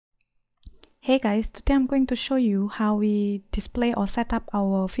Hey guys, today I'm going to show you how we display or set up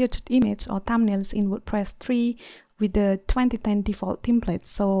our featured image or thumbnails in WordPress 3 with the 2010 default template.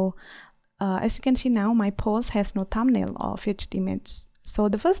 So as you can see now, my post has no thumbnail or featured image. So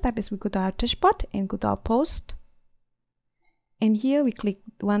the first step is we go to our dashboard and go to our post. And here we click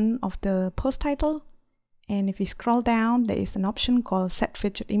one of the post title. And if we scroll down, there is an option called set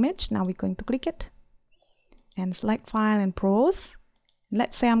featured image. Now we're going to click it and select file and browse.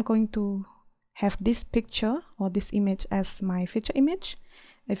 Let's say I'm going to have this picture or this image as my feature image.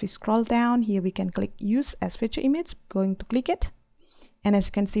 If we scroll down here, we can click use as feature image, going to click it. And as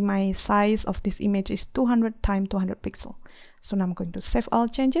you can see, my size of this image is 200 times 200 pixel. So now I'm going to save all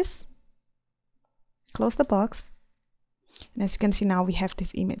changes, close the box. And as you can see, now we have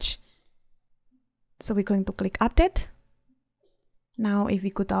this image. So we're going to click update. Now if we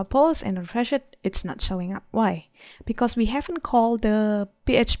go to our post and refresh it, it's not showing up. Why? Because we haven't called the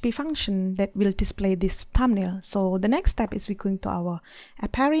PHP function that will display this thumbnail. So the next step is we're going to our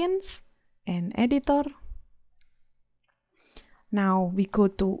appearance and editor. Now we go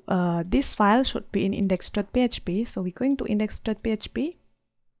to this file should be in index.php. So we're going to index.php.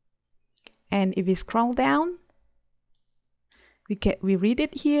 And if we scroll down, we read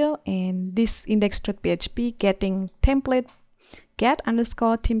it here, and this index.php getting template get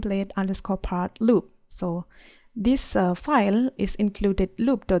underscore template underscore part loop. So this file is included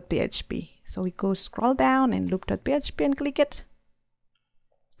loop.php. So we go scroll down and loop.php and click it.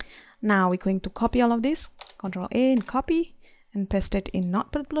 Now we're going to copy all of this, Ctrl A and copy and paste it in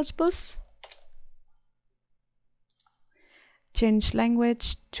Notepad++. Change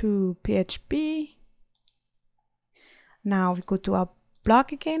language to PHP. Now we go to our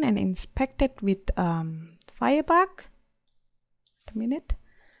blog again and inspect it with Firebug.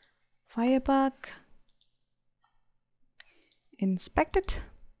 Firebug, inspect it.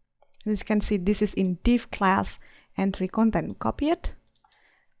 As you can see, this is in div class entry content. Copy it,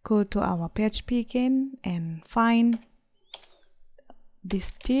 go to our PHP again and find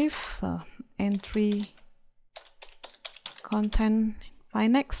this div entry content.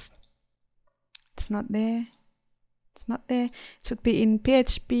 Find next. It's not there. It's not there. It should be in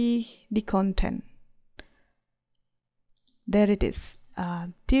PHP the content. There it is,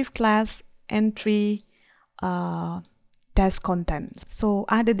 div class entry dash content. So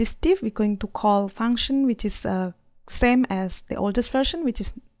under this div, we're going to call function which is same as the oldest version, which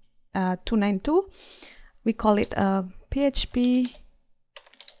is 292. We call it PHP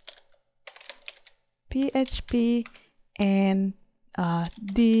and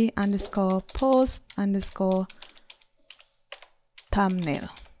the underscore post underscore thumbnail,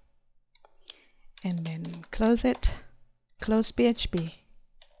 and then close it. Close PHP.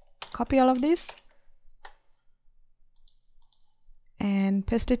 Copy all of this and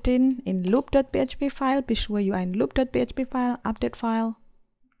paste it in loop.php file. Be sure you are in loop.php file, update file.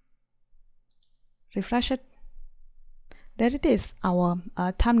 Refresh it. There it is, our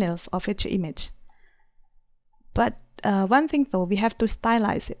thumbnails of feature image. But one thing though, we have to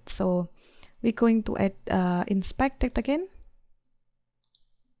stylize it. So we're going to add inspect it again.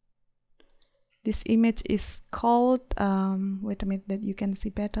 This image is called, wait a minute that you can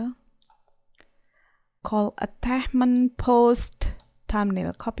see better, called attachment post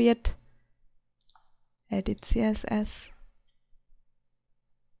thumbnail. Copy it, edit CSS,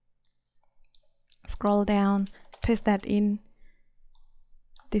 scroll down, paste that in.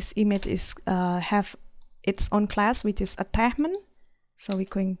 This image is have its own class, which is attachment. So we're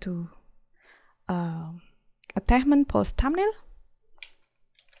going to attachment post thumbnail.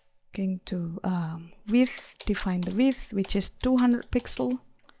 Going to width, define the width, which is 200 pixel,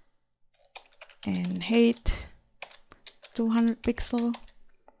 and height 200 pixel,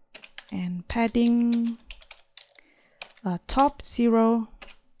 and padding top 0,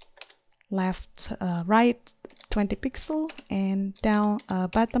 left right 20 pixel, and down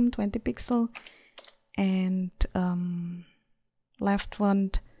bottom 20 pixel, and left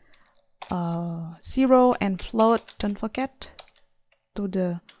one 0, and float, don't forget, to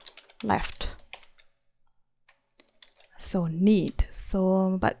the left. So neat.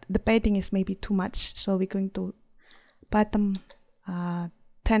 So but the padding is maybe too much, so we're going to bottom 10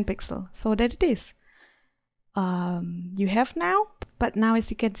 pixel. So that it is, you have now. But now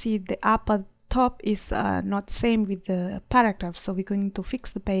as you can see, the upper top is not same with the paragraph, so we're going to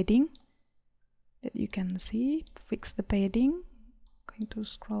fix the padding. That you can see, fix the padding. Going to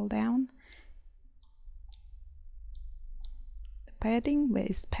scroll down. Padding, where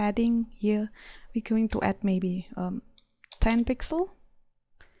is padding? Here we're going to add maybe 10 pixel,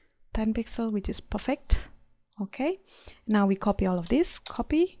 which is perfect. Okay, now we copy all of this,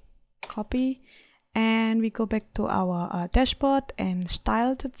 copy copy, and we go back to our dashboard and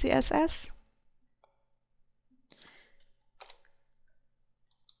style.css.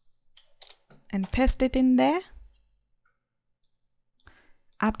 And paste it in there.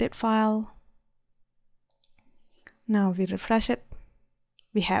 Update file. Now we refresh it.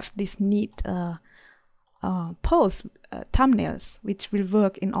 We have this neat post thumbnails, which will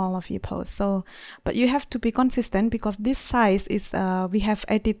work in all of your posts. So, but you have to be consistent, because this size is we have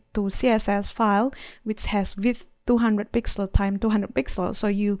added to CSS file, which has width 200 pixel times 200 pixels. So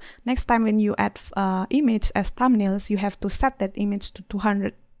you next time when you add image as thumbnails, you have to set that image to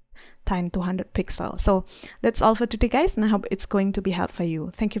 200 times 200 pixels. So that's all for today, guys, and I hope it's going to be helpful for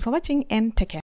you. Thank you for watching and take care.